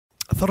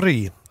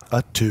3,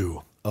 a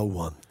 2, a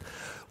 1.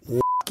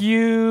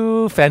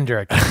 You,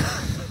 Fendrick.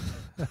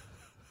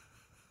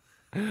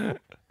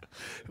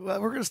 Well,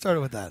 we're going to start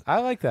it with that. I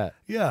like that.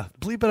 Yeah,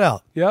 bleep it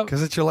out. Yep.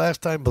 Because it's your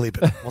last time,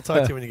 bleep it. We'll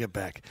talk to you when you get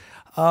back.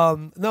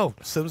 No,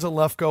 Sims and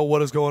Lefkoe,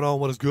 what is going on?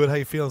 What is good? How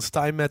you feeling?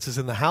 Steinmetz is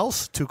in the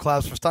house. 2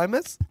 claps for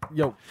Steinmetz.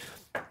 Yo.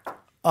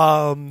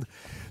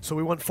 So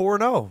we went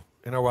 4-0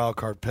 in our wild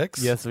card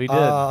picks. Yes, we did.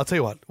 I'll tell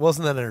you what,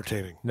 wasn't that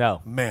entertaining?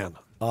 No. Man.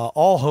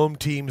 All home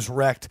teams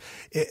wrecked.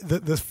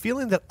 The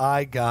feeling that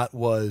I got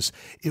was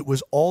it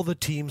was all the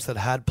teams that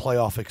had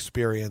playoff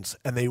experience,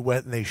 and they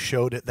went and they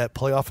showed it that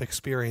playoff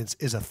experience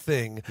is a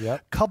thing,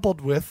 coupled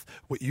with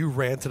what you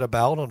ranted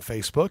about on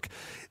Facebook.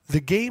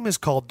 The game is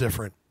called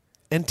different,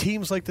 and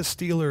teams like the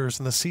Steelers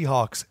and the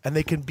Seahawks, and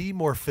they can be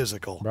more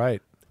physical.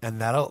 Right. And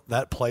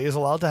that play is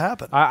allowed to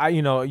happen.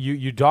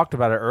 You talked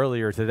about it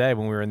earlier today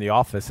when we were in the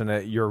office,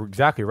 and you're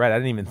exactly right. I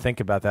didn't even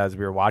think about that as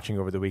we were watching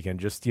over the weekend.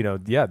 Just,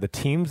 the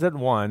teams that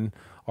won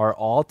are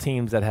all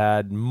teams that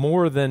had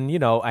more than,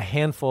 a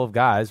handful of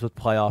guys with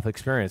playoff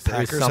experience.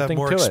 Packers have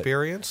more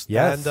experience.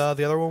 Yes. And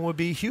the other one would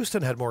be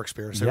Houston had more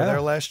experience. They were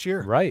there last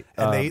year. Right.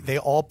 And they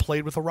all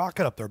played with a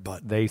rocket up their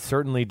butt. They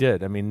certainly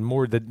did. I mean,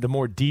 the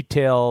more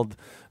detailed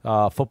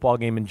football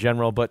game in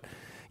general. But,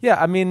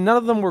 yeah, I mean, none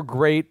of them were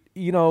great.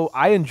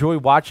 I enjoy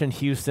watching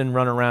Houston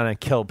run around and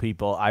kill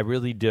people. I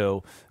really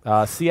do.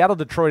 Seattle,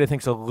 Detroit, I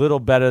think, is a little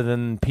better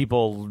than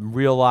people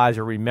realize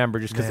or remember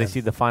just because they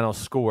see the final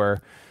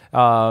score.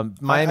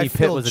 Miami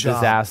Pitt was a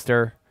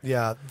disaster.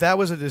 Yeah, that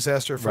was a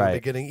disaster from the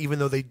beginning, even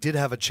though they did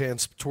have a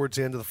chance towards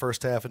the end of the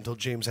first half until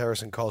James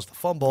Harrison caused the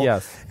fumble.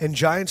 Yes. And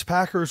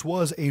Giants-Packers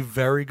was a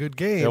very good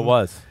game. It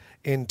was.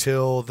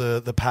 Until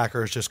the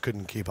Packers just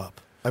couldn't keep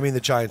up. I mean,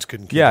 the Giants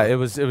couldn't keep up. Yeah, it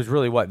was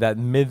really that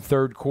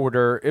mid-third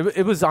quarter.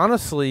 It was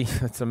honestly,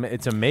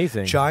 it's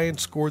amazing.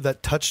 Giants scored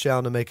that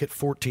touchdown to make it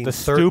 14-13. The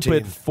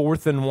stupid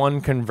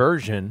 4th-and-1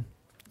 conversion.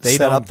 They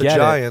set don't up the get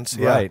Giants.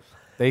 It. Yeah. Right.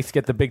 They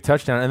get the big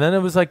touchdown. And then it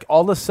was like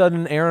all of a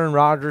sudden Aaron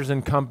Rodgers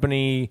and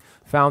company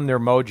found their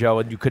mojo,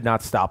 and you could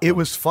not stop them. It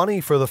was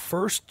funny. For the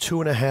first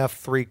 2.5,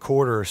 3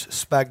 quarters,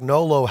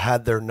 Spagnuolo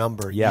had their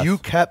number. Yes. You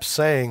kept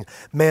saying,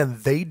 man,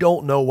 they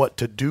don't know what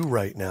to do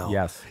right now.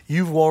 Yes.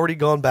 You've already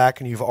gone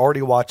back and you've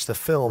already watched the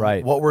film.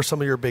 Right. What were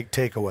some of your big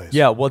takeaways?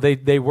 Yeah, well,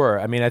 they were.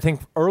 I mean, I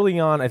think early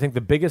on, the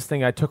biggest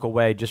thing I took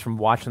away just from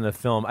watching the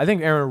film, I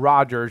think Aaron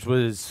Rodgers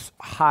was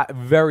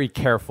very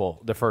careful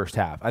the first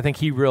half. I think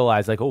he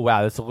realized, oh,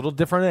 wow, that's a little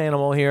different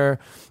animal here.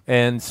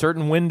 And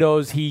certain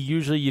windows,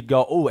 you'd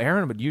go, oh,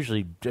 Aaron would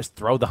usually just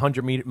throw the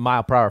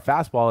 100-mile-per-hour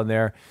fastball in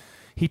there.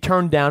 He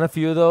turned down a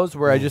few of those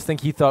where I just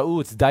think he thought,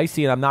 ooh, it's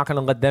dicey, and I'm not going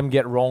to let them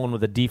get rolling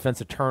with a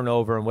defensive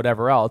turnover and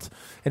whatever else.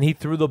 And he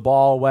threw the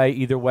ball away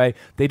either way.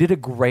 They did a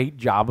great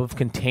job of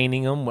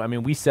containing him. I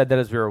mean, we said that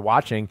as we were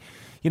watching.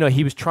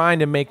 He was trying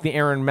to make the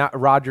Aaron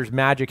Rodgers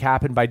magic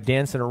happen by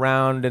dancing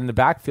around in the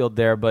backfield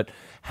there, but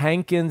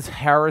Hankins,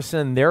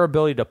 Harrison, their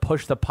ability to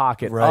push the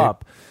pocket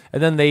up.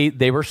 And then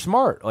they were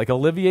smart. Like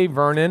Olivier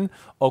Vernon,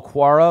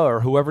 Okwara, or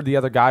whoever the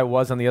other guy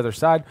was on the other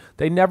side,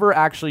 they never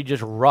actually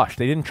just rushed.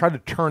 They didn't try to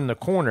turn the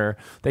corner.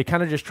 They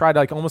kind of just tried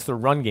almost the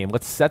run game.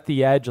 Let's set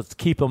the edge. Let's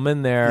keep them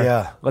in there.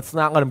 Yeah. Let's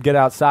not let them get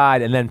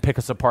outside and then pick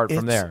us apart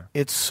from there.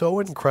 It's so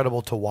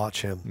incredible to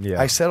watch him.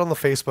 Yeah. I said on the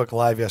Facebook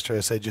Live yesterday,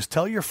 I said, just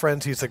tell your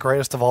friends he's the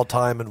greatest of all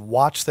time and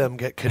watch them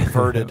get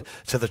converted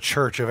to the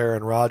church of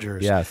Aaron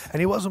Rodgers. Yes.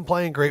 And he wasn't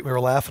playing great. We were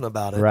laughing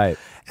about it. Right.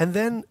 And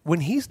then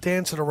when he's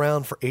dancing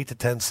around for 8 to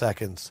 10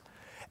 seconds,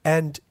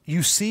 and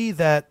you see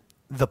that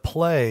the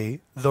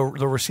play, the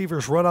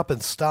receivers run up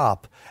and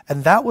stop,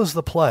 and that was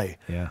the play.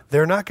 Yeah.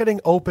 They're not getting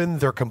open.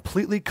 They're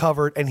completely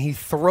covered, and he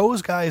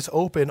throws guys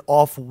open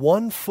off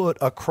 1 foot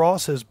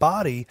across his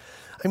body.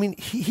 I mean,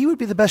 he would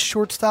be the best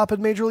shortstop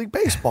in Major League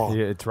Baseball.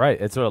 Yeah, it's right.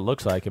 It's what it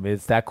looks like. I mean,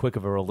 it's that quick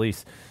of a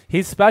release.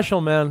 He's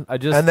special, man.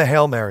 And the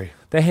Hail Mary.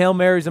 The Hail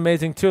Mary's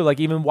amazing, too.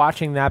 Even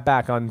watching that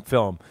back on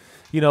film.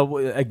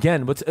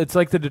 Again, it's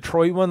like the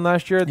Detroit one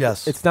last year.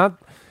 Yes. It's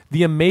not –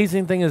 the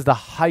amazing thing is the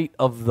height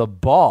of the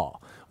ball.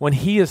 When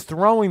he is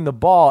throwing the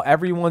ball,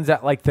 everyone's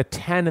at the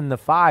 10 and the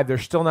 5. They're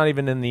still not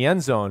even in the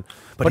end zone.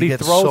 But he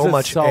gets throws so it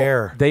much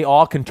air. They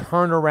all can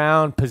turn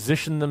around,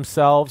 position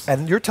themselves.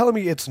 And you're telling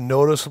me it's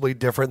noticeably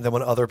different than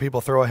when other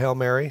people throw a Hail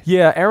Mary?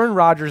 Yeah, Aaron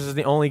Rodgers is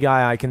the only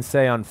guy I can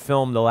say on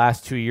film the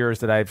last 2 years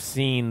that I've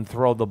seen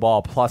throw the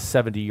ball plus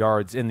 70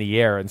 yards in the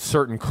air in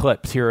certain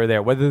clips here or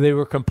there, whether they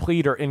were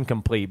complete or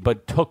incomplete,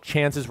 but took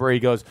chances where he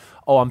goes,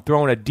 oh, I'm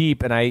throwing it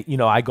deep, and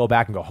I go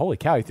back and go, holy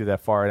cow, he threw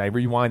that far, and I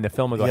rewind the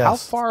film and go, how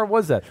far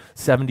was that?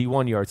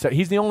 71 yards. So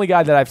he's the only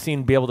guy that I've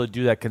seen be able to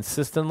do that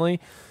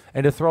consistently,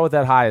 and to throw it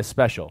that high is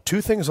special.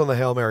 2 things on the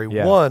Hail Mary.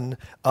 Yeah. One,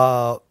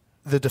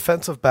 the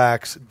defensive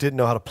backs didn't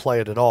know how to play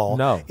it at all.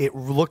 No. It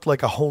looked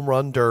like a home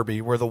run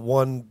derby where the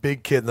one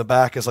big kid in the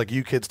back is like,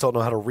 you kids don't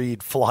know how to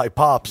read fly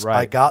pops. Right.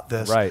 I got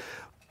this. Right.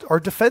 Are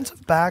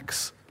defensive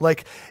backs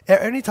Like,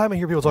 anytime I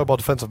hear people talk about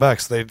defensive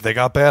backs, they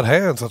got bad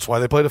hands. That's why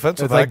they play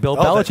defensive It's back. like Bill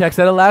Belichick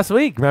said it last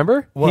week,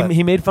 remember? What?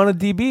 He made fun of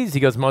DBs. He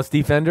goes, most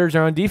defenders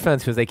are on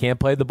defense because they can't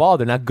play the ball.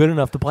 They're not good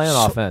enough to play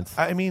on offense.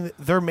 I mean,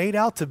 they're made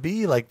out to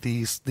be like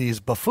these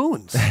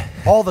buffoons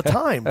all the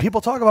time.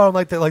 People talk about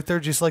them like they're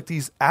just like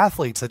these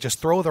athletes that just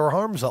throw their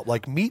arms up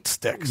like meat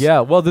sticks.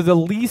 Yeah, well, they're the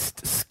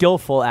least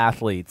skillful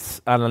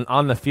athletes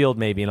on the field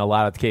maybe in a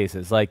lot of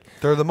cases. Like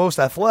They're the most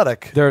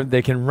athletic.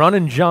 They can run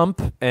and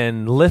jump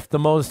and lift the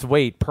most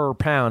weight per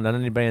pound on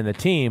anybody in the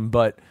team,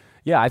 but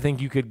yeah, I think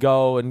you could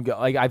go and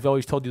like I've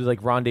always told you,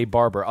 like Rondé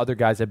Barber, other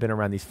guys have been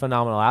around these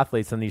phenomenal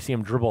athletes, and you see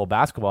them dribble a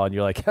basketball, and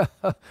you're like,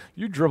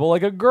 you dribble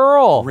like a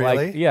girl,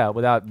 Really? Like, yeah,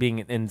 without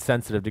being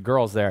insensitive to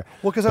girls there.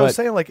 Well, because I was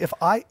saying, like,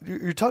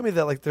 you're telling me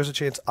that like there's a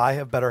chance I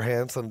have better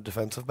hands than a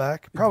defensive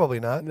back? Probably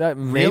not.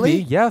 Maybe,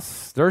 really?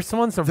 yes. There's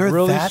someone that They're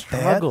really that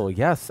struggle. bad?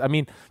 Yes, I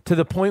mean to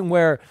the point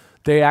where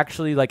they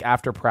actually like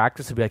after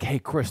practice would be like, hey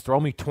Chris, throw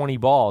me 20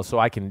 balls so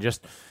I can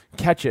just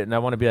catch it. And I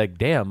want to be like,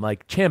 damn,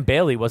 like Champ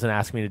Bailey wasn't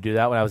asking me to do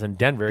that when I was in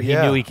Denver. He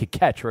knew he could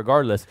catch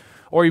regardless.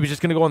 Or he was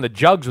just going to go on the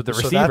jugs with the So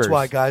receivers. that's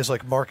why guys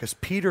like Marcus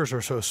Peters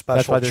are so That's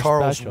special. why they're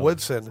Charles special.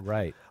 Woodson.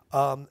 Right.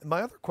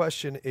 My other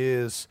question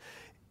is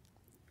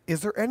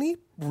there any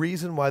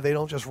reason why they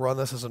don't just run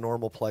this as a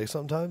normal play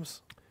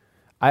sometimes?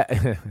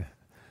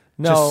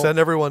 No. Just send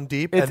everyone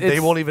deep, and they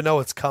it's- won't even know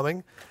it's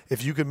coming.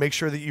 If you could make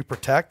sure that you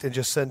protect and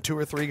just send 2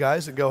 or 3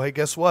 guys and go, hey,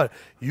 guess what?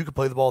 You can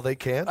play the ball, they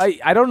can't.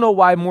 I don't know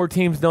why more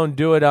teams don't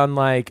do it on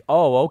like,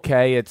 oh,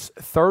 okay, it's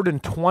 3rd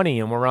and 20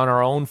 and we're on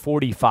our own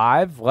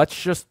 45.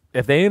 Let's just,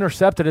 if they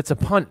intercept it, it's a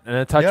punt and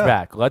a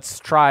touchback. Let's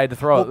try to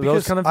throw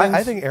those kind of things.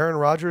 I think Aaron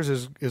Rodgers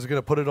is going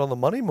to put it on the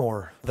money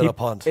more than a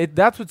punt.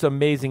 That's what's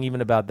amazing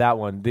even about that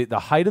one. The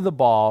height of the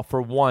ball, for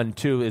one,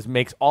 too,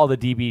 makes all the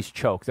DBs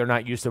choke. They're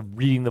not used to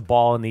reading the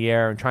ball in the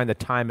air and trying to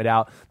time it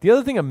out. The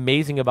other thing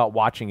amazing about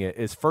watching it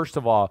is, first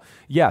of all,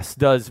 yes,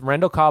 does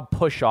Randall Cobb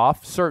push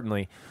off?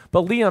 Certainly.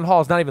 But Leon Hall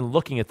is not even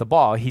looking at the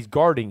ball. He's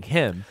guarding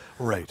him.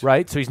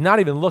 Right? So he's not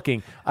even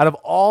looking. Out of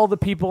all the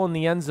people in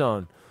the end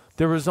zone,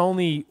 there was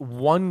only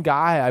one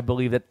guy, I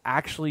believe, that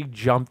actually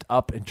jumped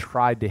up and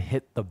tried to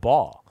hit the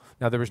ball.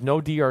 Now, there was no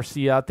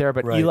DRC out there,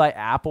 but Eli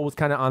Apple was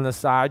kind of on the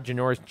side.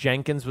 Janoris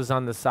Jenkins was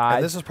on the side.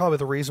 And this is probably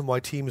the reason why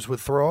teams would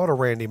throw out a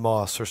Randy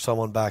Moss or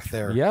someone back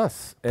there.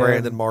 Yes.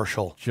 Brandon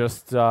Marshall.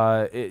 Just,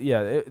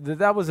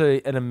 that was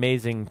an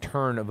amazing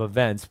turn of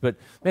events. But,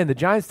 man, the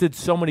Giants did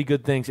so many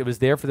good things. It was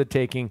there for the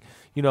taking.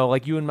 You know,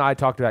 like you and I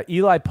talked about,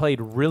 Eli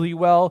played really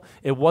well.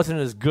 It wasn't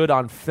as good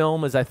on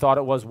film as I thought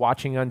it was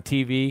watching on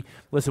TV.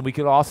 Listen, we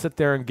could all sit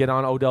there and get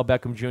on Odell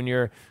Beckham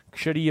Jr.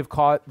 Should he have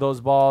caught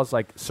those balls?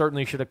 Like,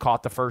 certainly should have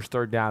caught the first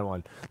 3rd down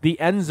one. The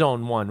end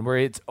zone one where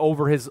it's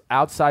over his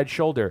outside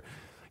shoulder.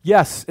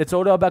 Yes, it's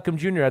Odell Beckham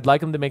Jr. I'd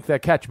like him to make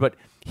that catch, but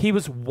he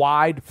was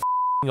wide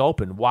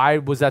open. Why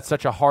was that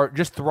such a hard?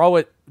 Just throw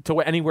it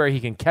to anywhere he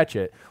can catch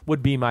it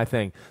would be my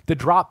thing. The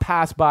drop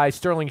pass by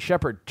Sterling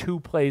Shepard 2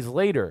 plays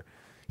later.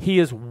 He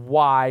is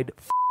wide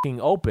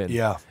open.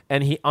 Yeah.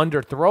 And he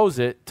underthrows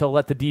it to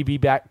let the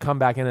DB come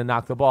back in and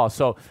knock the ball.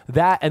 So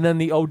that, and then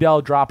the Odell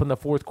drop in the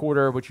 4th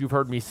quarter, which you've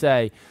heard me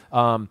say,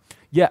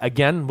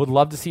 again, would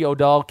love to see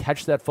Odell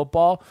catch that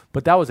football,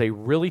 but that was a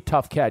really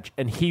tough catch,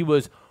 and he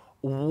was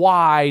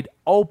wide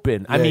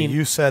open. Yeah, I mean,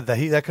 you said that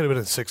that could have been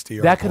a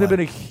 60-yard that could have been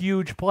a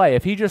huge play.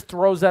 If he just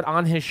throws that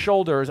on his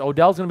shoulders,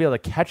 Odell's going to be able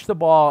to catch the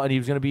ball, and he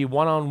was going to be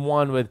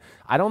one-on-one with,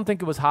 I don't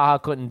think it was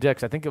HaHa Clinton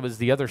Dix. I think it was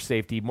the other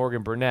safety,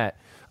 Morgan Burnett.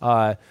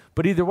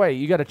 But either way,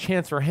 you got a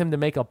chance for him to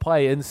make a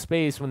play in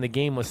space when the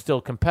game was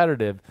still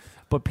competitive.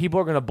 But people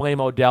are going to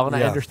blame Odell, and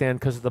I understand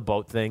because of the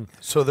boat thing.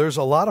 So there's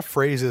a lot of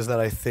phrases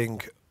that I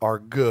think are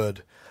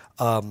good,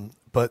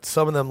 but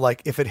some of them,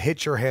 like, if it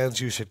hits your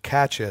hands, you should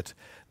catch it.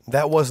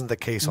 That wasn't the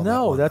case on that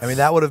one. I mean,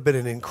 that would have been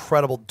an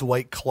incredible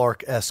Dwight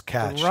Clark-esque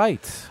catch.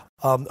 Right.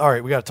 All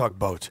right, we got to talk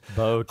boat.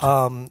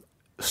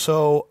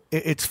 So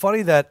it's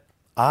funny that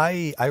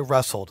I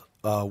wrestled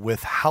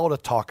with how to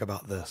talk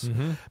about this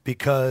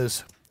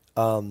because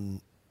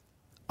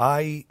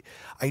I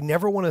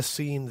never want to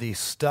seem the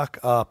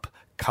stuck-up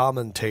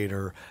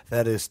commentator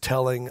that is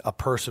telling a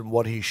person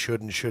what he should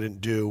and shouldn't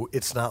do.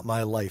 It's not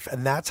my life.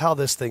 And that's how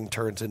this thing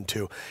turns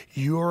into.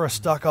 You're a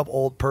stuck-up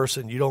old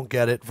person. You don't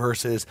get it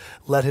versus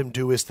let him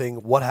do his thing.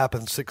 What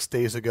happened 6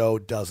 days ago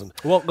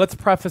doesn't. Well, let's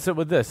preface it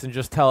with this and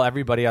just tell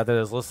everybody out there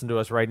that's listening to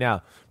us right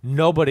now,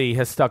 nobody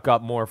has stuck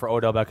up more for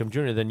Odell Beckham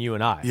Jr. than you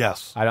and I.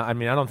 Yes. I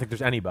don't think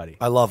there's anybody.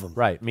 I love him.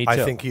 Right, me too. I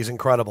think he's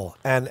incredible.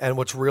 And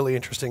what's really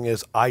interesting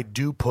is I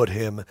do put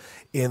him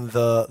in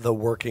the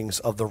workings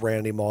of the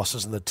Randy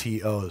Mosses and the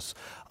T.O.s.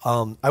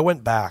 I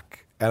went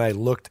back and I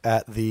looked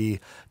at the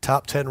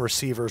top 10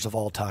 receivers of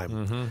all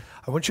time.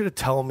 I want you to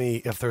tell me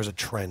if there's a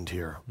trend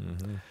here.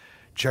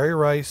 Jerry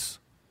Rice,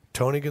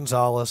 Tony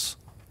Gonzalez,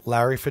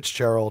 Larry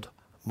Fitzgerald,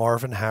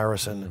 Marvin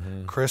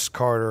Harrison, Chris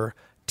Carter,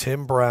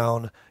 Tim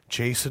Brown,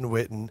 Jason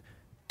Witten,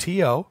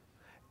 T.O.,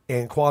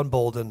 Anquan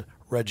Bolden,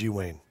 Reggie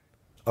Wayne.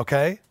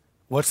 Okay?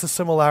 What's the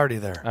similarity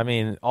there? I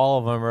mean, all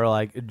of them are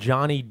like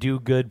Johnny Do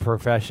Good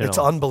professional. It's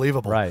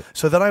unbelievable. Right.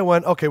 So then I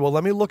went, okay, well,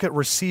 let me look at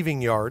receiving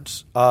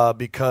yards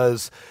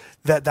because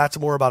that's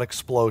more about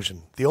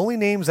explosion. The only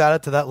names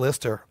added to that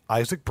list are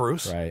Isaac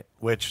Bruce, Right.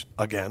 which,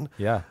 again,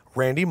 Yeah.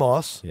 Randy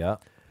Moss, Yeah.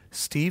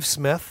 Steve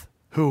Smith,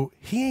 who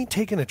he ain't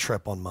taking a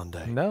trip on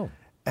Monday. No.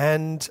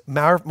 And and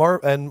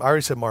I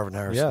already said Marvin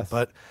Harrison, Yes.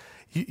 but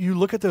you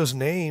look at those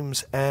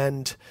names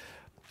and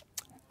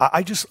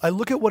I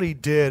look at what he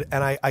did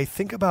and I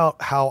think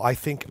about how I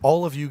think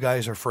all of you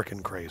guys are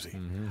freaking crazy.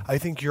 Mm-hmm. I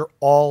think you're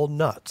all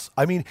nuts.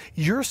 I mean,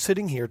 you're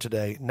sitting here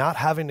today not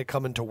having to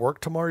come into work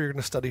tomorrow. You're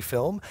going to study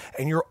film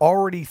and you're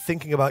already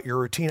thinking about your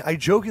routine. I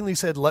jokingly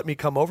said, let me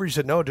come over. You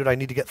said, no, dude, I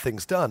need to get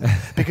things done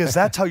because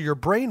that's how your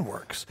brain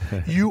works.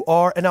 You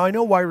are, and now I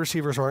know wide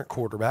receivers aren't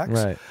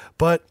quarterbacks, Right.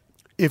 but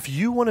if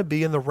you want to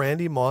be in the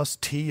Randy Moss,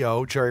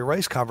 T.O., Jerry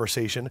Rice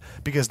conversation,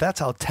 because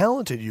that's how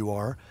talented you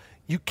are,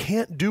 you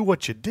can't do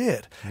what you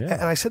did. Yeah.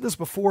 And I said this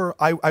before,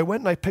 I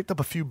went and I picked up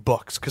a few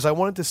books because I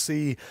wanted to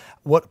see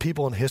what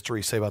people in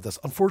history say about this.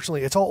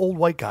 Unfortunately, it's all old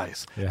white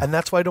guys. Yeah. And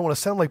that's why I don't want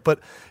to sound like, but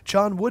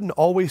John Wooden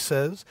always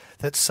says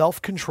that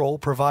self-control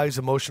provides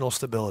emotional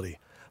stability.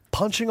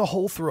 Punching a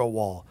hole through a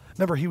wall.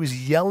 Remember, he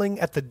was yelling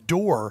at the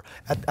door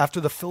after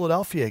the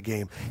Philadelphia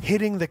game,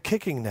 hitting the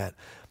kicking net.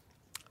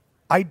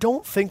 I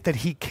don't think that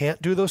he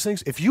can't do those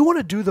things. If you want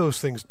to do those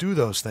things, do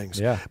those things.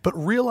 Yeah. But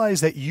realize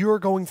that you're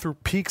going through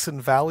peaks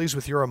and valleys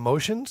with your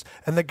emotions,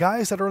 and the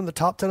guys that are in the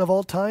top 10 of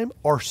all time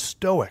are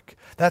stoic.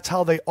 That's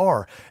how they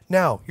are.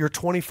 Now, you're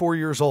 24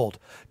 years old.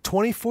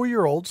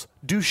 24-year-olds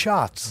do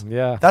shots.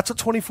 Yeah. That's what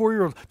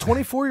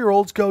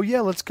 24-year-olds go, yeah,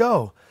 let's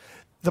go.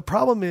 The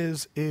problem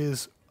is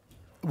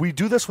we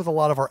do this with a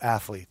lot of our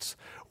athletes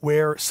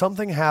where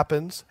something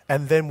happens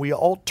and then we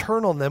all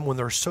turn on them when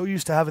they're so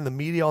used to having the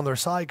media on their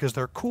side because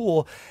they're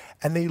cool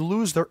and they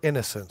lose their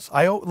innocence.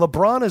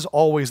 LeBron is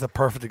always the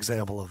perfect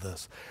example of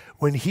this.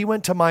 When he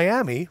went to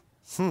Miami,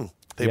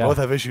 they both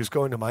have issues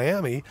going to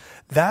Miami.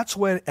 That's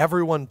when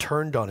everyone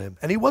turned on him,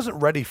 and he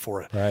wasn't ready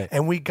for it. Right.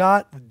 And we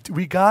got,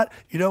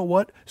 you know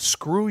what?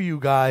 Screw you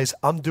guys.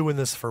 I'm doing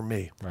this for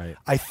me. Right.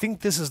 I think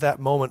this is that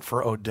moment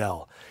for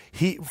Odell.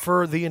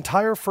 For the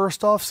entire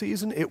first off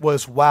season, it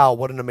was, wow,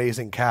 what an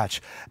amazing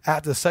catch.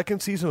 At the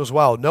second season, it was,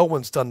 wow, no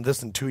one's done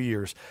this in 2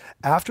 years.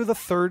 After the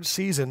third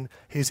season,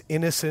 his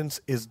innocence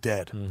is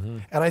dead. Mm-hmm.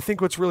 And I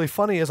think what's really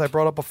funny, as I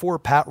brought up before,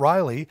 Pat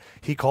Riley,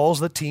 he calls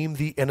the team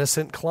the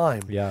innocent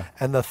climb. Yeah.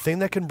 And the thing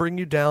that can bring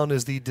you down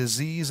is the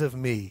disease of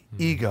me,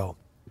 ego.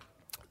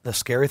 The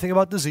scary thing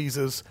about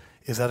diseases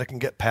is that it can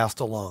get passed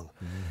along.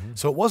 Mm-hmm.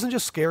 So it wasn't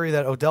just scary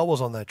that Odell was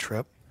on that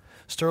trip.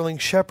 Sterling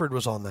Shepard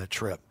was on that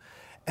trip.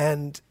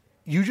 And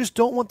you just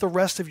don't want the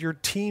rest of your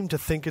team to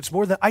think it's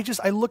more than I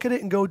look at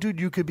it and go, dude,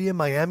 you could be in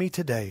Miami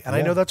today. And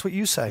I know that's what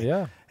you say.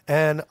 Yeah.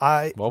 And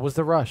what was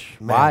the rush?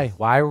 Man.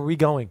 Why were we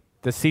going?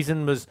 The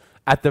season was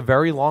at the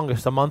very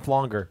longest, a month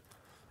longer.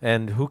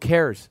 And who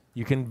cares?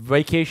 You can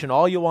vacation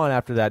all you want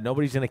after that.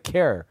 Nobody's going to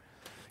care.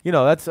 You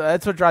know,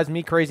 that's what drives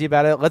me crazy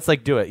about it. Let's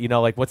do it. You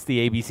know, what's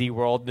the ABC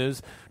World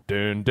News?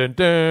 Dun, dun,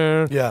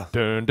 dun. Yeah.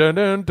 Dun, dun,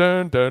 dun,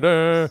 dun, dun,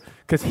 dun.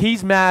 Because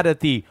he's mad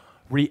at the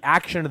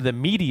reaction of the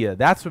media.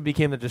 That's what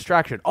became the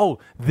distraction. Oh,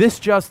 this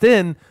just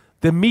in,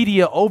 the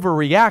media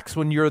overreacts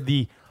when you're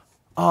the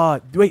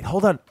wait,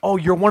 hold on. Oh,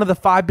 you're one of the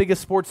 5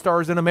 biggest sports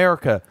stars in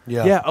America.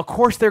 Yeah, of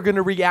course they're going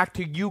to react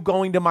to you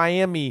going to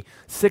Miami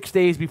 6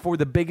 days before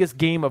the biggest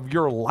game of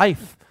your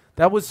life.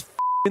 That was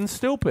f***ing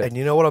stupid. And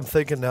you know what I'm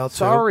thinking now, too?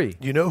 Sorry.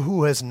 You know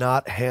who has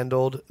not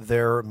handled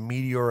their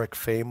meteoric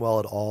fame well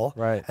at all?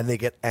 Right. And they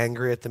get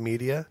angry at the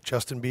media?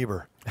 Justin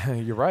Bieber.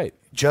 You're right.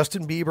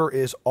 Justin Bieber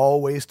is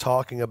always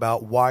talking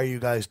about, why are you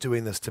guys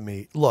doing this to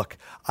me? Look,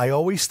 I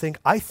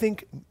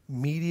think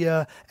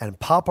media and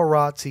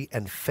paparazzi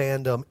and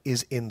fandom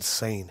is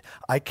insane.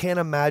 I can't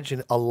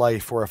imagine a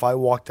life where if I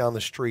walk down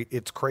the street,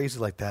 it's crazy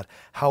like that.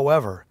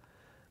 However,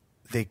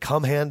 they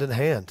come hand in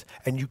hand,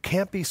 and you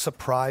can't be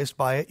surprised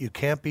by it. You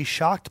can't be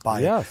shocked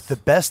by it. The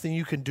best thing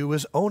you can do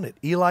is own it.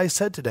 Eli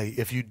said today,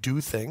 if you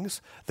do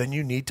things, then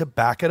you need to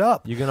back it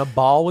up. You're going to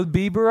ball with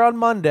Bieber on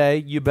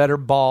Monday. You better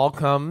ball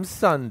come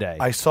Sunday.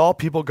 I saw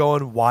people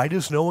going, why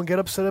does no one get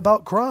upset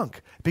about Gronk?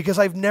 Because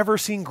I've never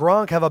seen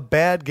Gronk have a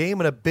bad game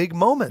in a big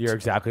moment. You're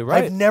exactly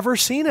right. I've never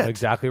seen it.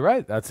 Exactly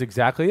right. That's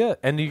exactly it.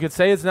 And you could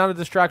say it's not a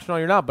distraction or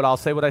you're not, but I'll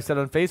say what I said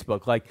on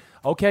Facebook.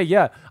 Okay,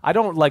 yeah, I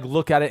don't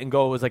look at it and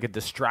go, it was a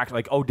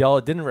distraction. Odell,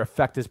 it didn't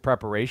affect his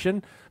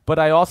preparation. But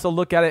I also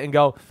look at it and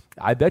go,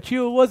 I bet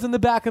you it was in the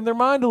back of their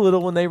mind a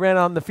little when they ran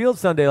out on the field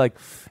Sunday.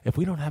 If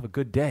we don't have a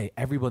good day,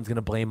 everyone's going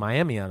to blame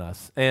Miami on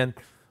us. And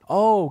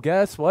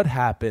guess what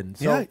happened?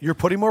 So you're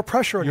putting more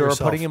pressure on yourself.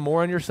 You're putting it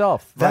more on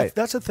yourself. Right.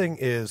 That's the thing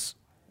is,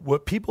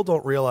 what people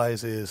don't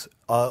realize is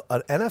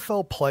an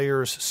NFL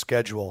player's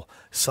schedule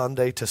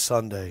Sunday to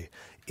Sunday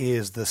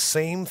is the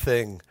same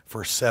thing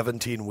for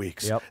 17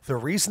 weeks. Yep. The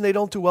reason they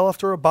don't do well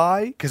after a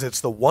bye, because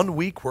it's the 1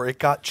 week where it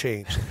got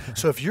changed.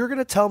 So if you're going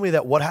to tell me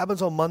that what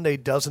happens on Monday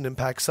doesn't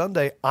impact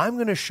Sunday, I'm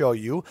going to show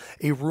you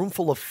a room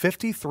full of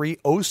 53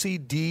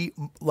 OCD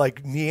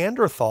like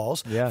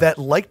Neanderthals that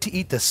like to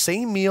eat the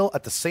same meal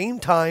at the same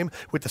time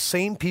with the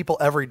same people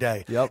every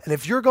day. Yep. And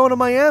if you're going to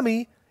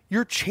Miami,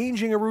 you're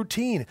changing a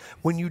routine.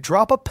 When you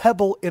drop a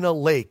pebble in a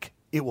lake,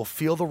 it will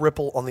feel the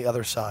ripple on the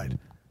other side.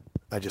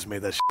 I just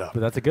made that shit up. But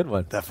that's a good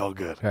one. That felt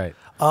good. Right.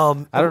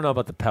 I don't know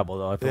about the pebble,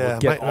 though. If it would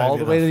get might all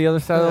be the way to enough. the other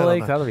side of the I lake,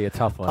 don't know. that'll be a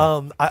tough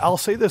one. I'll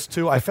say this,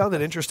 too. I found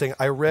it interesting.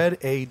 I read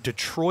a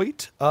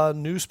Detroit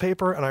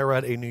newspaper and I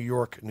read a New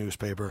York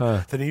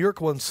newspaper. The New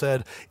York one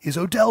said, is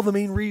Odell the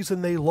main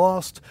reason they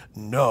lost?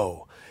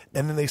 No.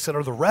 And then they said,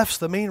 are the refs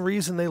the main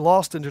reason they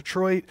lost in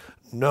Detroit?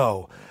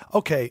 No.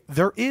 Okay,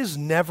 there is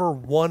never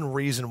one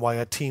reason why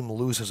a team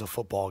loses a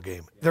football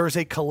game. There is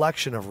a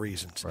collection of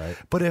reasons. Right.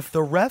 But if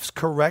the refs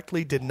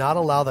correctly did not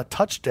allow the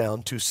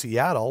touchdown to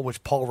Seattle,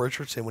 which Paul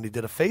Richardson, when he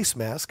did a face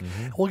mask,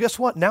 well, guess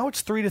what? Now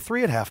it's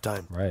 3-3 at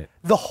halftime. Right.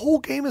 The whole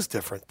game is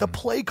different. The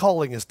play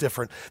calling is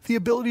different. The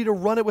ability to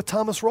run it with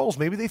Thomas Rawls,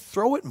 maybe they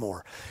throw it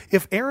more.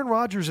 If Aaron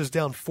Rodgers is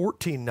down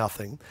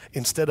 14-0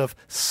 instead of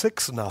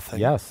 6-0,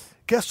 Yes.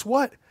 guess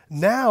what?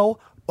 Now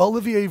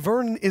Olivier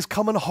Vernon is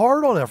coming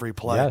hard on every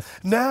play. Yes.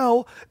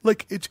 Now,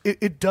 like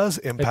it does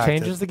impact. It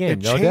changes the game.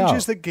 It no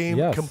changes doubt. the game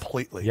Yes.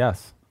 completely.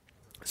 Yes.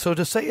 So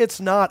to say it's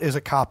not is a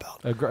cop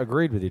out.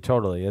 Agreed with you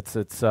totally.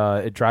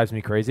 It drives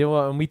me crazy.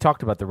 Well, and we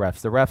talked about the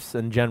refs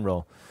in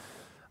general.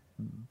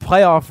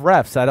 Playoff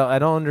refs, I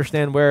don't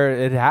understand where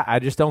it. I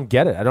just don't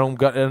get it. I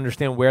don't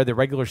understand where the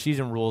regular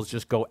season rules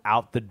just go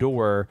out the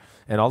door,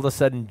 and all of a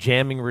sudden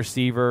jamming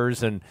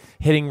receivers and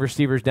hitting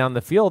receivers down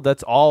the field.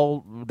 That's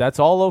all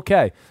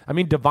okay. I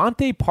mean,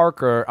 Devontae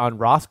Parker on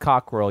Ross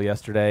Cockrell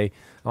yesterday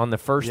on the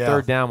first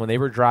third down when they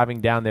were driving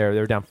down there.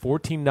 They were down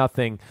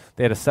 14-0.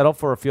 They had to settle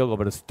for a field goal,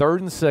 but it's 3rd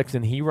and 6,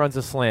 and he runs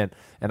a slant.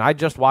 And I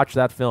just watched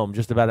that film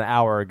just about an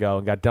hour ago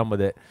and got done with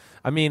it.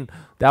 I mean,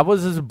 that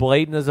was as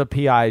blatant as a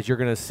PI as you're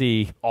going to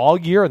see all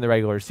year in the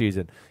regular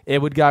season. It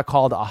would got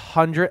called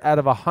 100 out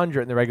of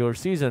 100 in the regular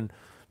season,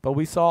 but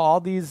we saw all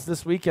these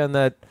this weekend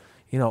that,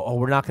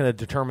 we're not going to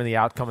determine the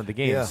outcome of the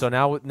game. Yeah. So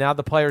now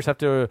the players have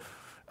to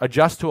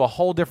adjust to a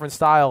whole different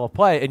style of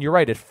play, and you're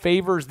right, it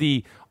favors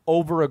the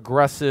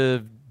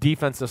over-aggressive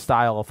defensive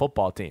style of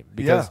football team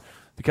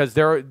because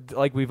they're,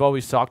 like we've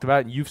always talked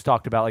about and you've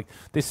talked about, like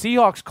the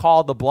Seahawks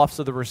call the bluffs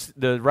of the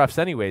refs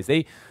anyways.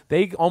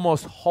 They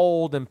almost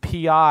hold and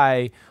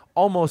PI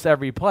almost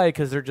every play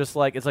because they're just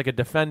like, it's like a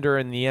defender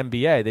in the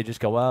NBA. They just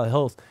go,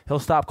 well, he'll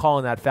stop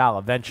calling that foul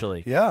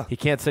eventually. Yeah. He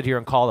can't sit here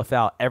and call the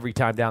foul every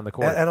time down the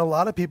court. And a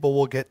lot of people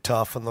will get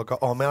tough and they'll go,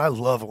 oh, man, I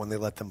love it when they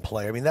let them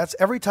play. I mean, that's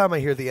every time I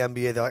hear the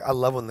NBA, they're like, I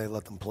love when they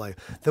let them play.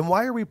 Then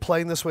why are we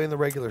playing this way in the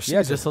regular season?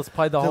 Yeah, just let's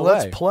play the whole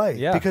Let's way. play.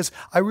 Yeah. Because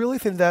I really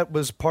think that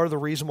was part of the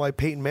reason why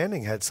Peyton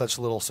Manning had such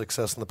little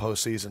success in the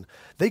postseason.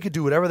 They could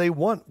do whatever they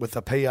want with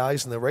the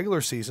PIs in the regular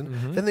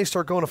season. Then they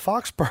start going to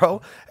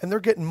Foxborough and they're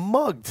getting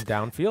mugged.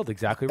 Downfield,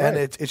 exactly right. And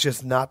it's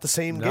just not the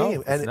same No,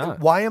 game. it's And not.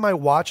 why am I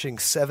watching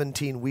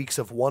 17 weeks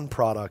of one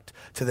product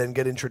to then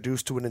get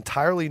introduced to an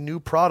entirely new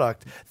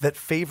product that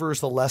favors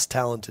the less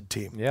talented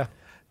team? Yeah.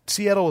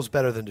 Seattle was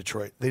better than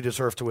Detroit. They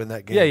deserve to win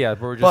that game. Yeah,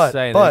 but we're just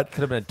saying it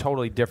could have been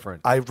totally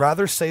different. I'd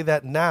rather say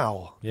that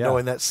now, Yeah.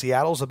 knowing that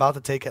Seattle's about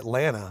to take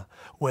Atlanta,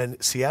 when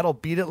Seattle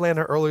beat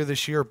Atlanta earlier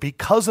this year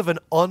because of an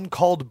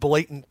uncalled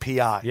blatant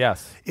PI.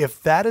 Yes.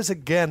 If that is,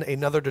 again,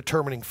 another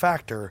determining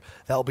factor,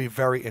 that'll be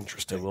very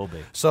interesting. It will be.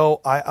 So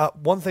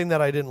one thing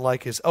that I didn't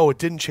like is, it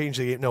didn't change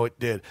the game. No, it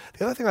did.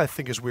 The other thing I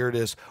think is weird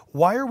is,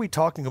 why are we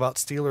talking about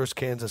Steelers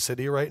Kansas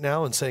City right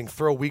now and saying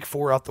throw week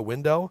 4 out the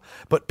window?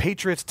 But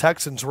Patriots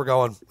Texans were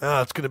going,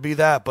 it's going to be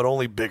that, but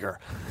only bigger.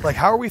 Like,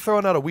 how are we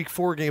throwing out a week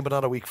 4 game but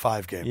not a week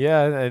 5 game?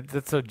 Yeah,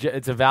 it's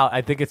a valid.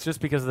 I think it's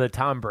just because of the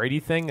Tom Brady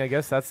thing. I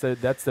guess that's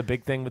the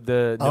big thing with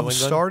the New I'm England.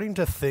 starting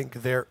to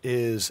think there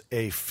is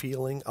a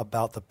feeling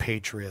about the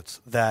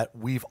Patriots that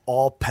we've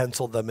all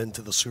penciled them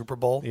into the Super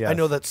Bowl. Yes. I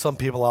know that some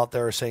people out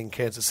there are saying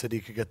Kansas City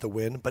could get the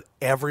win, but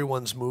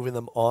everyone's moving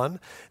them on.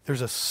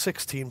 There's a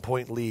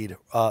 16-point lead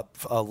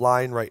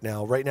line right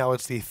now. Right now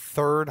it's the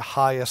 3rd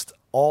highest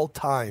all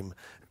time.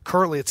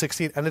 Currently at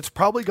 16, and it's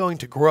probably going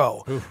to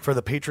grow for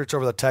the Patriots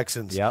over the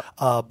Texans. Yep.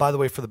 By the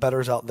way, for the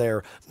bettors out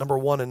there, number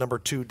 1 and number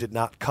 2 did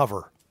not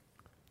cover.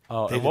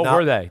 Oh, They and did what not-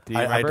 were they? Do you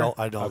remember?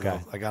 I don't Okay.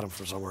 know. I got them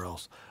from somewhere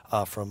else,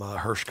 from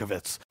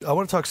Hershkovitz. I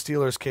want to talk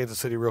Steelers, Kansas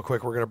City real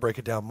quick. We're going to break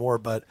it down more,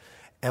 but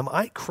am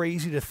I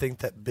crazy to think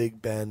that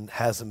Big Ben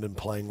hasn't been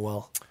playing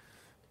well?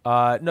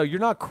 No, you're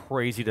not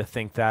crazy to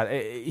think that.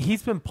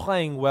 He's been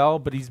playing well,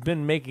 but he's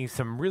been making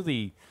some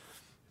really,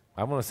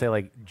 I want to say,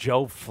 like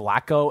Joe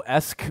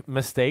Flacco-esque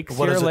mistakes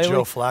What here is a lately.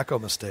 Joe Flacco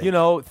mistake?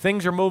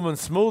 Things are moving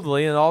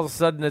smoothly, and all of a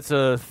sudden it's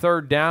a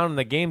 3rd down, and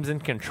the game's in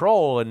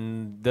control,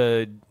 and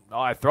the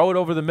I throw it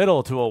over the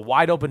middle to a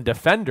wide open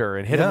defender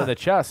and hit him in the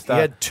chest. He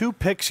had 2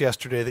 picks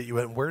yesterday that you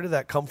went, where did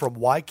that come from?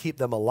 Why keep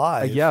them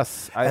alive?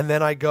 Yes. And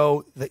then I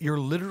go that you're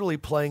literally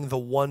playing the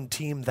one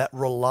team that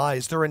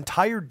relies, their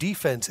entire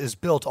defense is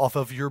built off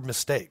of your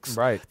mistakes.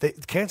 Right.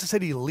 Kansas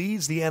City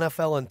leads the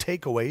NFL in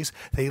takeaways.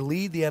 They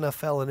lead the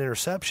NFL in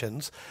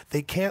interceptions.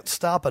 They can't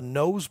stop a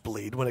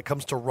nosebleed when it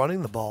comes to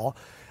running the ball.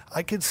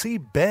 I could see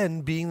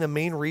Ben being the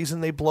main reason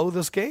they blow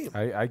this game.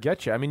 I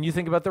get you. I mean, you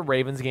think about the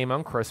Ravens game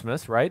on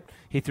Christmas, right?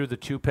 He threw the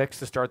 2 picks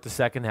to start the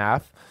second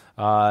half.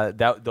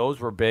 Those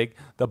were big.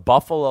 The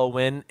Buffalo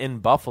win in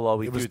Buffalo,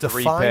 he threw 3 picks. It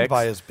was defined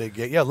by his big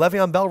game. Yeah,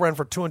 Le'Veon Bell ran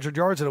for 200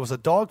 yards, and it was a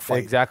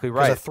dogfight. Exactly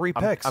right. Because of 3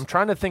 picks. I'm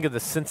trying to think of the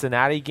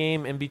Cincinnati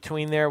game in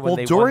between there when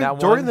they won that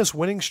one. During this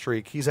winning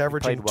streak, he's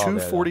averaging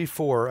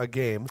 244 a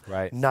game,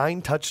 right.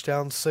 9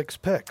 touchdowns, 6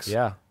 picks.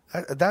 Yeah.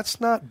 That's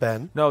not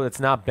Ben. No, that's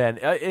not Ben.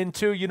 And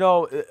two,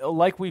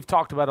 like we've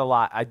talked about a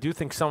lot, I do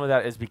think some of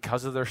that is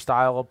because of their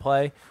style of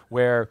play,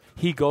 where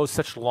he goes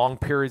such long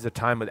periods of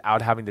time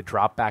without having to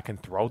drop back and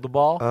throw the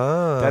ball,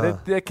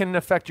 that it can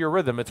affect your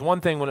rhythm. It's one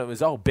thing when it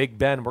was, Big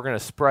Ben, we're going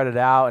to spread it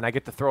out, and I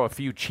get to throw a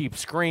few cheap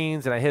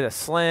screens, and I hit a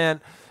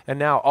slant, and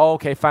now,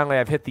 finally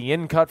I've hit the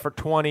in cut for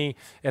 20,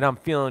 and I'm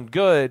feeling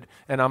good,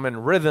 and I'm in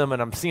rhythm,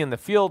 and I'm seeing the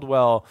field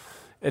well.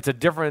 It's a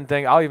different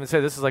thing. I'll even say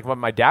this is like what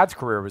my dad's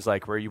career was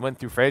like, where you went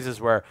through phases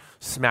where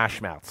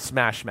smash mouth,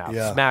 smash mouth,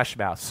 smash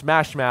mouth,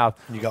 smash mouth.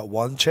 You got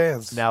one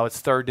chance. Now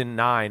it's 3rd and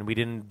 9. We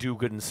didn't do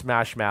good in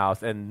smash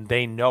mouth, and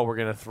they know we're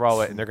going to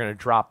throw it, and they're going to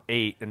drop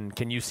 8. And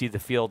can you see the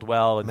field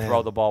well and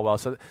throw the ball well?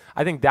 So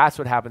I think that's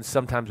what happens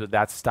sometimes with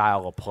that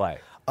style of play.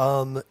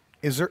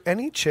 Is there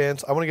any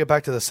chance – I want to get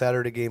back to the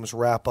Saturday games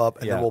wrap up,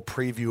 and then we'll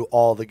preview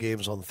all the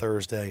games on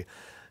Thursday.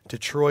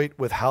 Detroit,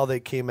 with how they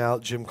came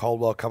out, Jim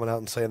Caldwell coming out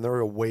and saying they're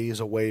a ways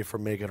away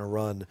from making a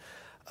run.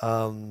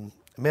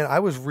 Man, I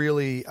was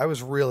really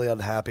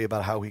unhappy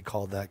about how he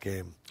called that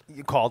game.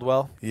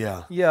 Caldwell?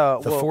 Yeah. Yeah.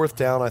 The 4th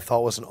down I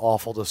thought was an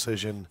awful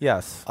decision.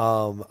 Yes.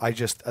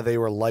 They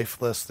were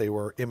lifeless. They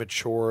were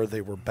immature.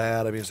 They were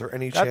bad. I mean, is there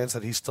any chance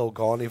that he's still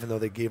gone even though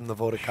they gave him the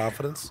vote of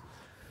confidence?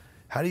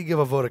 How do you give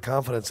a vote of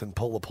confidence and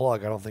pull the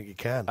plug? I don't think you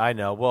can. I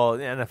know. Well,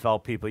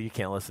 NFL people, you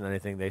can't listen to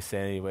anything they say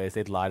anyways.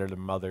 They'd lie to their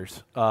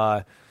mothers.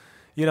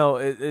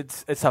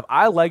 It's tough.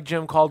 I like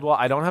Jim Caldwell.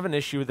 I don't have an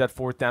issue with that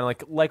 4th down.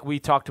 Like we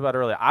talked about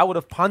earlier, I would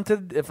have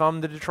punted if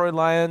I'm the Detroit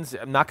Lions.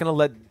 I'm not going to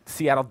let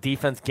Seattle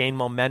defense gain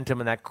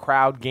momentum and that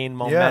crowd gain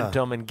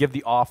momentum and give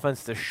the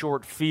offense the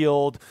short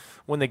field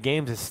when the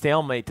game's a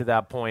stalemate to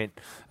that point.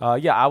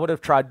 I would have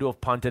tried to have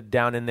punted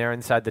down in there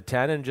inside the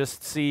 10 and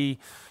just see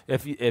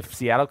if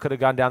Seattle could have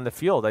gone down the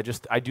field. I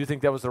do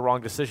think that was the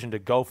wrong decision to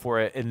go for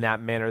it in that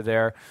manner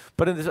there.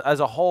 But as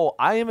a whole,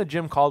 I am a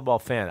Jim Caldwell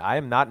fan. I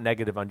am not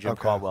negative on Jim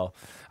Caldwell.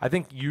 I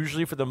think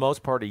usually for the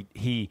most part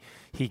he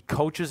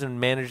coaches and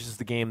manages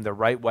the game the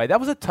right way. That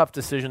was a tough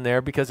decision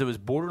there because it was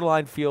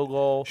borderline field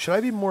goal. Should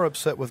I be more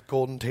upset with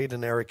Golden Tate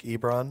and Eric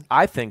Ebron?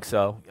 I think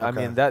so. Okay. I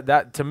mean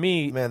that to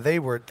me, man,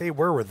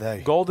 were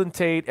they? Golden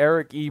Tate,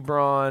 Eric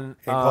Ebron,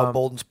 he called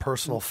Bolden's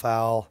personal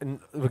foul.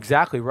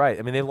 Exactly right.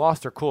 I mean they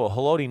lost their cool.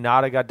 Haloti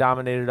Nada got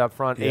dominated up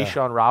front.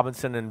 A'Shawn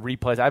Robinson and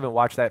replays. I haven't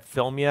watched that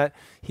film yet.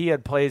 He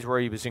had plays where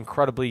he was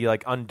incredibly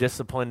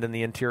undisciplined in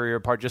the interior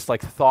part, just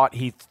thought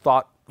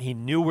he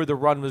knew where the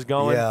run was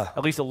going. Yeah.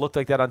 At least it looked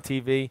like that on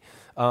TV.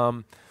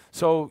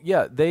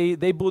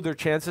 They blew their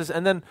chances.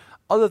 And then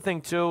other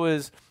thing, too,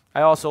 is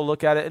I also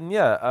look at it,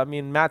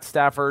 and, Matt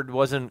Stafford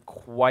wasn't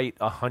quite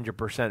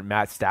 100%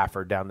 Matt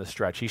Stafford down the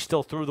stretch. He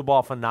still threw the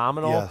ball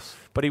phenomenal,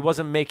 but he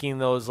wasn't making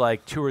those,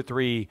 2 or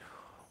 3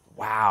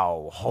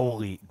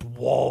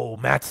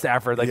 Matt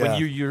Stafford.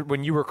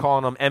 When you were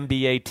calling him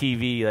NBA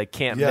TV,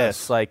 can't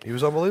miss. He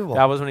was unbelievable.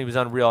 That was when he was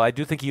unreal. I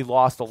do think he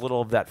lost a little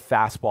of that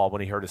fastball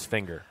when he hurt his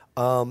finger.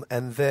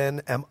 And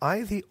then, am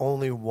I the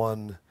only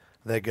one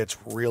that gets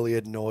really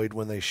annoyed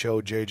when they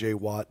show J.J.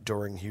 Watt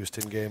during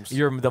Houston games?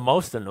 You're the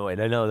most annoyed.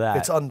 I know that.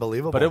 It's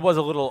unbelievable. But it was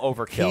a little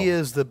overkill. He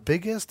is the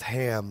biggest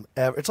ham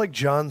ever. It's like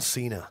John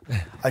Cena.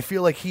 I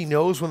feel like he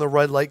knows when the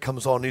red light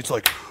comes on, and he's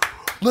like,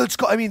 let's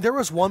go. I mean, there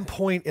was one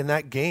point in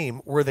that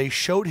game where they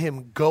showed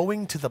him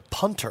going to the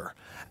punter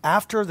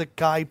after the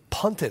guy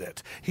punted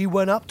it. He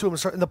went up to him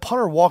and the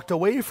punter walked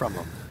away from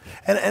him.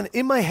 And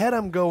in my head,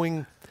 I'm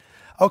going,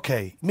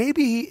 okay,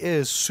 maybe he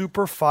is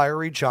super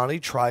fiery Johnny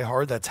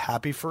Tryhard that's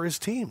happy for his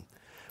team.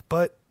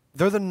 But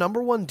they're the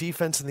number 1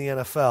 defense in the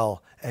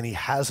NFL, and he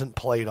hasn't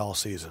played all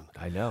season.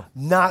 I know.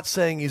 Not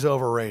saying he's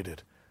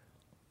overrated.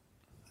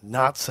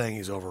 No,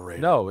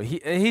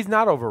 he's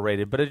not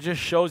overrated, but it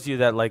just shows you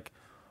that,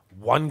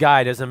 one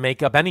guy doesn't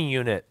make up any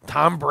unit.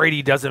 Tom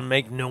Brady doesn't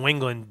make New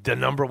England the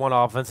number 1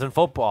 offense in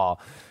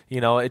football.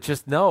 J.J.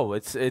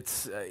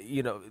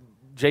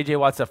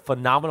 Watt's a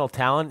phenomenal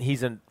talent.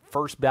 He's a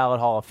first ballot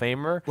Hall of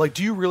Famer.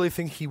 Do you really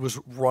think he was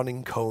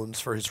running cones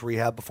for his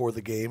rehab before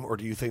the game, or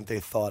do you think they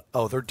thought,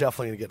 they're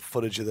definitely going to get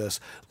footage of this.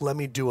 Let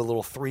me do a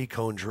little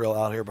 3-cone drill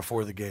out here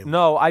before the game?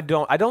 No, I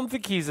don't. I don't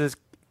think he's as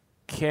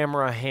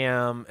camera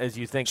ham as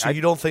you think. So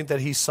you don't think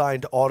that he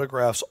signed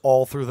autographs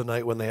all through the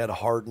night when they had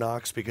Hard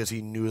Knocks because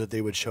he knew that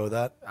they would show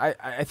that?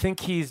 I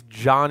think he's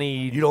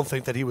Johnny. You don't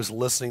think that he was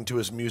listening to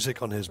his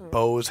music on his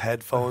Bose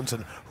headphones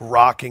and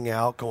rocking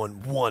out,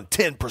 going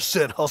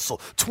 10% hustle,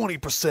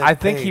 20% I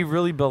think pain? he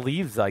really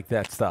believes like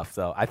that stuff,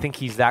 though. I think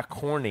he's that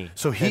corny.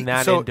 So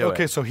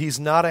so he's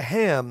not a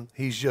ham.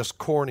 He's just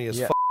corny as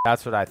fuck.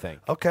 That's what I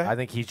think. Okay. I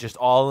think he's just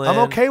all in. I'm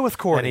okay with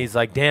corny. And he's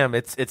like, damn,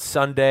 it's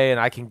Sunday, and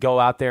I can go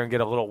out there and get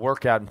a little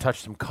workout and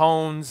touch some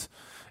cones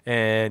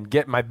and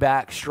get my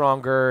back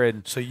stronger.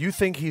 And so you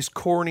think he's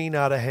corny,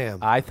 not a ham?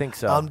 I think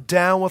so. I'm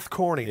down with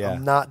corny. Yeah.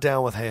 I'm not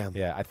down with ham.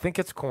 Yeah, I think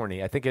it's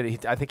corny. I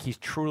think he's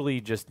truly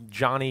just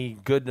Johnny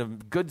Good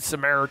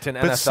Samaritan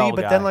But NFL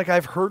but guy. then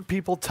I've heard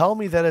people tell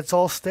me that it's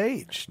all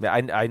staged. I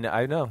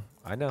know.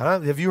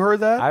 Have you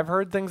heard that? I've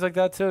heard things like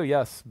that too.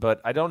 Yes, but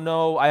I don't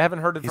know. I haven't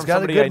heard it He's from got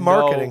somebody a I good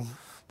marketing. know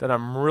that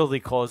I'm really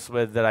close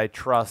with that I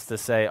trust to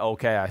say,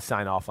 okay, I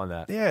sign off on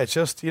that. Yeah, it's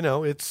just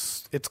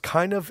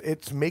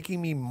it's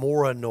making me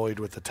more annoyed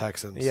with the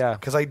Texans. Yeah,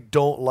 because I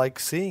don't like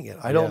seeing it.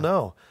 I don't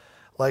know.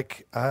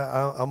 Like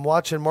I'm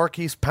watching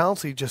Marquise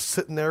Pouncey just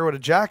sitting there with a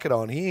jacket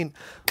on. He ain't.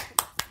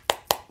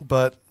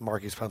 But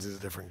Marquise Pouncey's a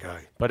different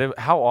guy. But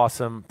how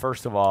awesome!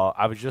 First of all,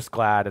 I was just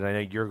glad, and I know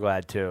you're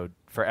glad too,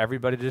 for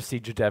everybody to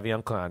see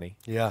Jadeveon Clowney.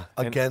 Yeah,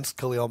 against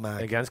Khalil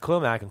Mack. Against Khalil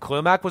Mack, and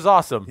Khalil Mack was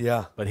awesome.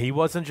 Yeah, but he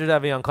wasn't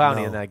Jadeveon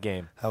Clowney in that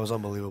game. That was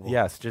unbelievable.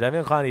 Yes,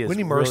 Jadeveon Clowney is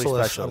Winnie really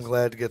Merciless. special. I'm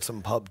glad to get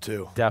some pub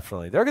too.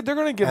 Definitely, they're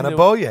going to give and him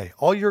Aboye,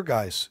 all your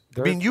guys.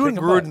 I mean, you and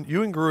Gruden.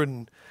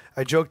 Gruden.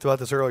 I joked about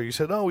this earlier. You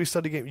said, "Oh, we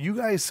study game." You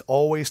guys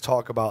always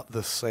talk about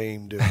the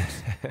same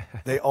dudes.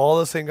 They all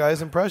the same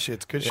guys impress you.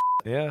 It's good.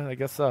 Yeah, I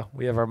guess so.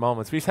 We have our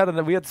moments. We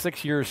had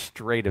 6 years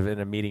straight of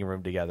in a meeting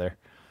room together.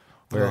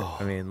 Where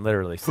I mean,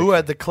 literally. Who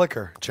had the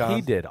clicker, John?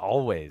 He did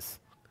always.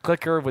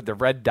 Clicker with the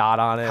red dot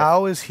on it.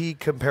 How is he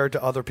compared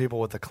to other people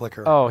with the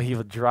clicker? Oh, he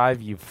will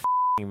drive you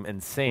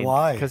insane.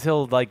 Why? Because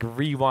he'll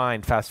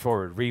rewind, fast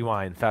forward,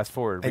 rewind, fast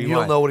forward, and rewind. you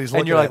don't know what he's looking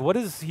at. And you're like, what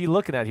is he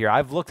looking at here?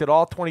 I've looked at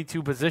all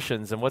 22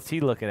 positions, and what's he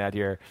looking at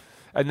here?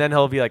 And then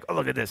he'll be like, oh,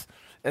 look at this.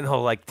 And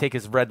he'll take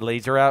his red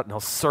laser out, and he'll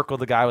circle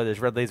the guy with his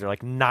red laser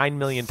 9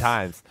 million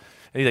times.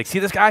 And he's like, see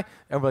this guy?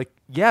 And we're like,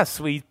 yes,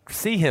 we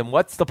see him.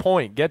 What's the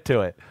point? Get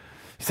to it.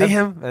 See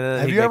him? And then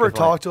have you ever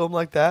talked to him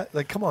like that?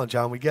 Like, come on,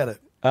 John, we get it.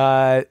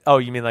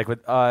 You mean with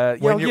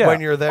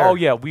when you're there? Oh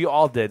yeah, we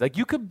all did.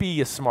 You could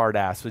be a smart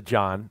ass with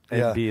John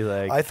and be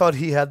like. I thought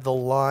he had the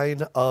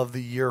line of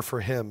the year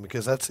for him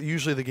because that's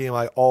usually the game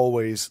I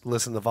always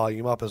listen the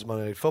volume up is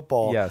Monday Night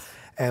Football. Yes.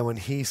 And when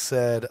he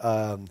said,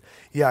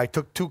 I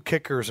took 2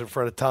 kickers in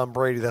front of Tom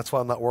Brady. That's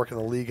why I'm not working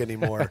the league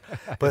anymore.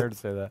 But, I heard him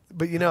say that.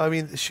 But, I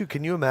mean, shoot,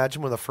 can you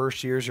imagine when the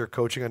first years you're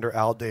coaching under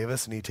Al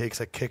Davis and he takes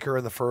a kicker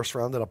in the first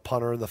round and a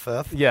punter in the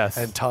 5th? Yes.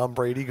 And Tom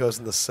Brady goes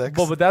in the 6th?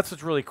 Well, but that's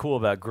what's really cool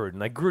about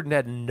Gruden. Gruden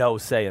had no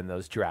say in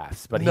those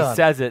drafts, but None. he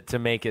says it to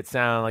make it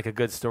sound like a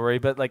good story.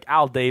 But,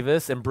 Al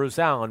Davis and Bruce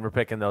Allen were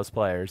picking those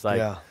players.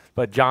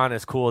 But John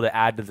is cool to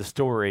add to the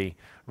story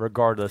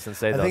regardless and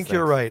say those things. I think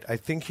you're right. I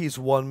think he's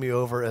won me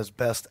over as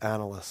best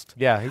analyst.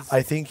 Yeah.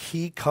 I think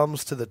he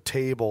comes to the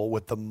table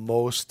with the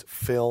most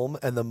film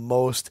and the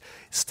most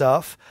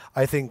stuff.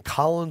 I think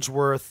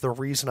Collinsworth, the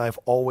reason I've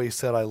always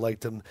said I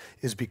liked him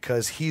is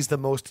because he's the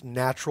most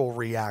natural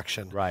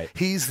reaction. Right.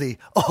 He's the,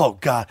 oh,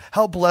 God,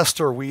 how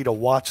blessed are we to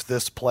watch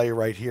this play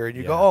right here? And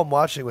you go, oh, I'm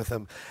watching with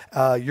him.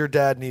 Your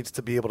dad needs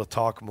to be able to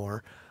talk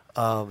more.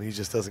 He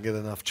just doesn't get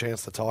enough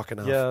chance to talk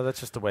enough. Yeah, that's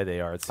just the way they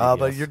are at CBS.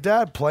 But your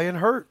dad playing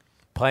hurt,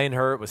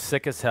 was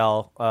sick as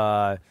hell,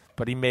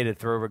 but he made it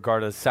through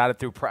regardless. Sat it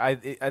through.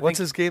 What's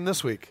his game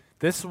this week?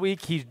 This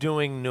week he's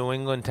doing New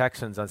England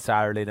Texans on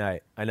Saturday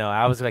night. I know.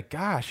 I was like,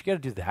 gosh, you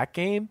got to do that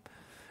game?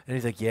 And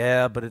he's like,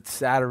 yeah, but it's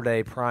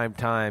Saturday prime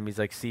time. He's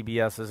like,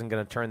 CBS isn't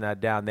going to turn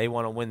that down. They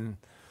want to win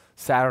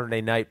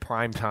Saturday night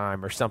prime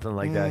time or something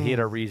like that. He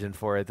had a reason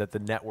for it that the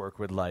network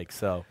would like.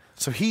 So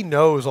he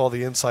knows all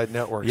the inside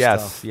network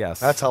stuff. Yes.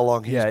 That's how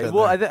long he's been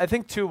well, there. I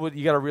think, too, what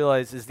you got to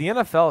realize is the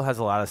NFL has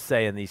a lot of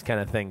say in these kind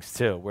of things,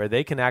 too, where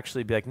they can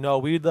actually be like, no,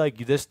 we'd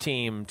like this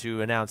team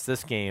to announce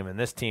this game and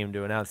this team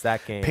to announce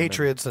that game.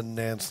 Patriots and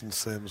Nance and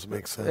Sims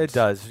makes sense. It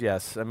does,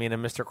 yes. I mean,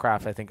 and Mr.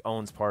 Kraft, I think,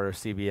 owns part of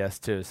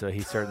CBS, too, so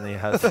he certainly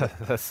has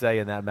a say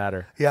in that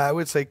matter. Yeah, I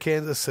would say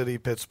Kansas City,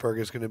 Pittsburgh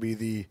is going to be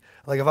the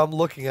 – if I'm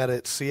looking at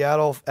it,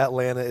 Seattle,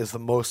 Atlanta is the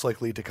most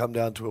likely to come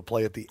down to a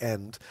play at the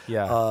end.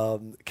 Yeah.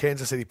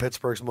 Kansas City,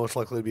 Pittsburgh is most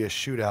likely to be a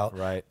shootout.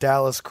 Right.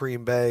 Dallas,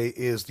 Green Bay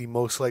is the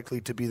most likely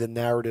to be the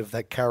narrative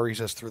that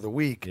carries us through the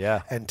week.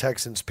 Yeah. And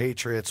Texans,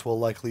 Patriots will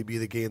likely be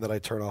the game that I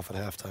turn off at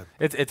halftime.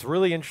 It's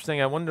really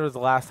interesting. I wonder the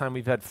last time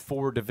we've had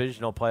 4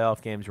 divisional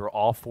playoff games where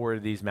all 4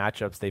 of these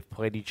matchups, they've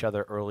played each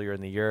other earlier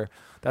in the year.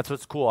 That's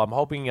what's cool. I'm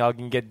hoping y'all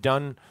can get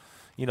done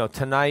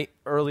tonight,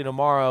 early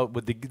tomorrow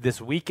with this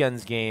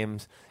weekend's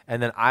games,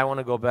 and then I want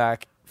to go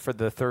back for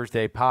the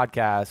Thursday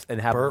podcast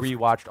and have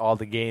rewatched all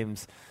the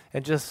games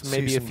and just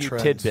maybe a few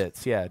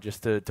tidbits,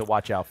 just to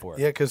watch out for.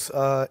 Yeah, because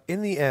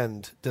in the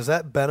end, does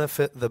that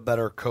benefit the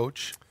better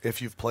coach?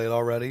 if you've played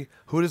already?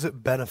 Who does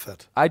it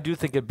benefit? I do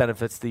think it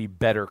benefits the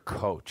better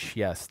coach,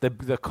 yes. The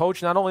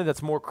coach not only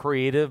that's more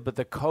creative, but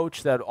the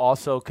coach that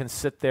also can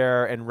sit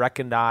there and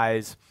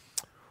recognize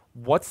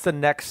what's the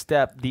next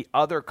step the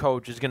other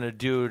coach is going to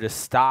do to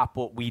stop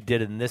what we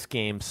did in this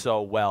game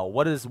so well.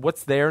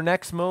 What's their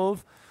next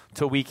move?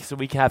 So we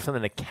can have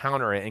something to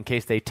counter it in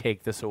case they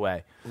take this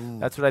away.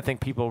 That's what I think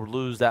people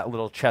lose, that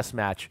little chess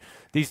match.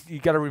 You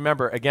got to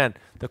remember, again,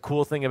 the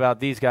cool thing about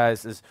these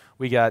guys is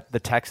we got the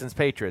Texans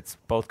Patriots,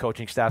 both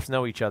coaching staffs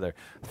know each other.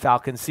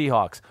 Falcons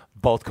Seahawks,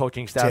 both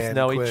coaching staffs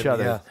know each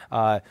other.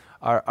 Yeah.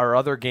 Our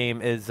other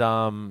game is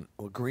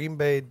Green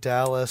Bay,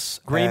 Dallas,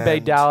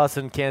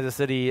 and Kansas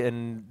City,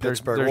 and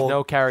there's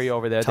no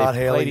carryover there. Todd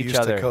They've Haley played each used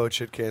other. to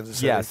coach at Kansas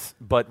City. Yes,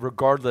 but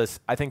regardless,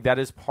 I think that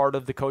is part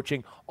of the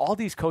coaching. All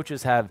these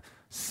coaches have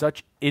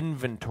such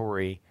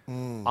inventory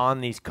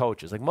on these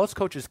coaches. Like most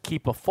coaches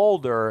keep a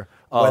folder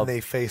of when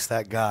they face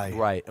that guy.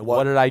 Right.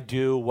 What did I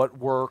do? What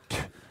worked?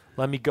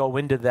 Let me go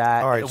into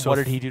that. All right, and so what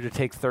did he do to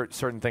take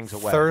certain things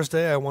away?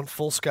 Thursday, I want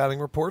full scouting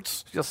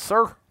reports. Yes,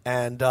 sir.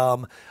 And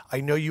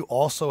I know you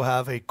also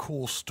have a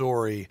cool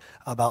story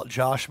about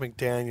Josh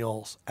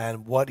McDaniels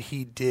and what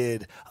he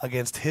did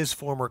against his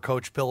former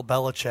coach, Bill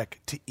Belichick,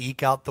 to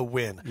eke out the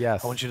win.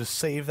 Yes. I want you to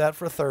save that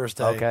for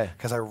Thursday. Okay.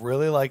 Because I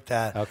really like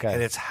that. Okay.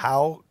 And it's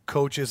how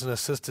coaches and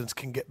assistants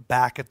can get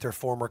back at their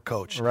former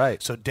coach.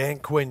 Right. So, Dan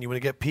Quinn, you want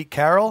to get Pete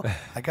Carroll?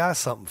 I got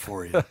something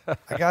for you.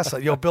 I got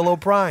something. Yo, Bill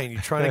O'Brien, you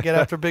trying to get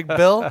after Big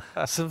Bill?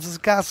 Sims has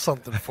got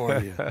something for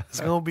you.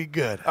 It's going to be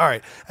good. All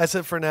right. That's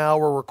it for now.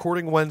 We're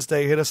recording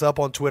Wednesday. Hit us up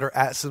on Twitter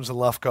at Sims and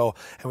Lefkoe,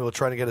 and we will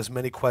try to get as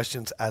many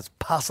questions as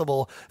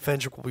possible.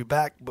 Fendrick will be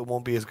back, but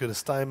won't be as good as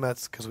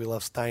Steinmetz because we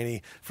love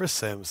Steiny. For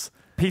Sims,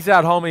 Peace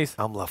out, homies.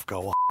 I'm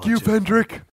Lefkoe. You, Fendrick.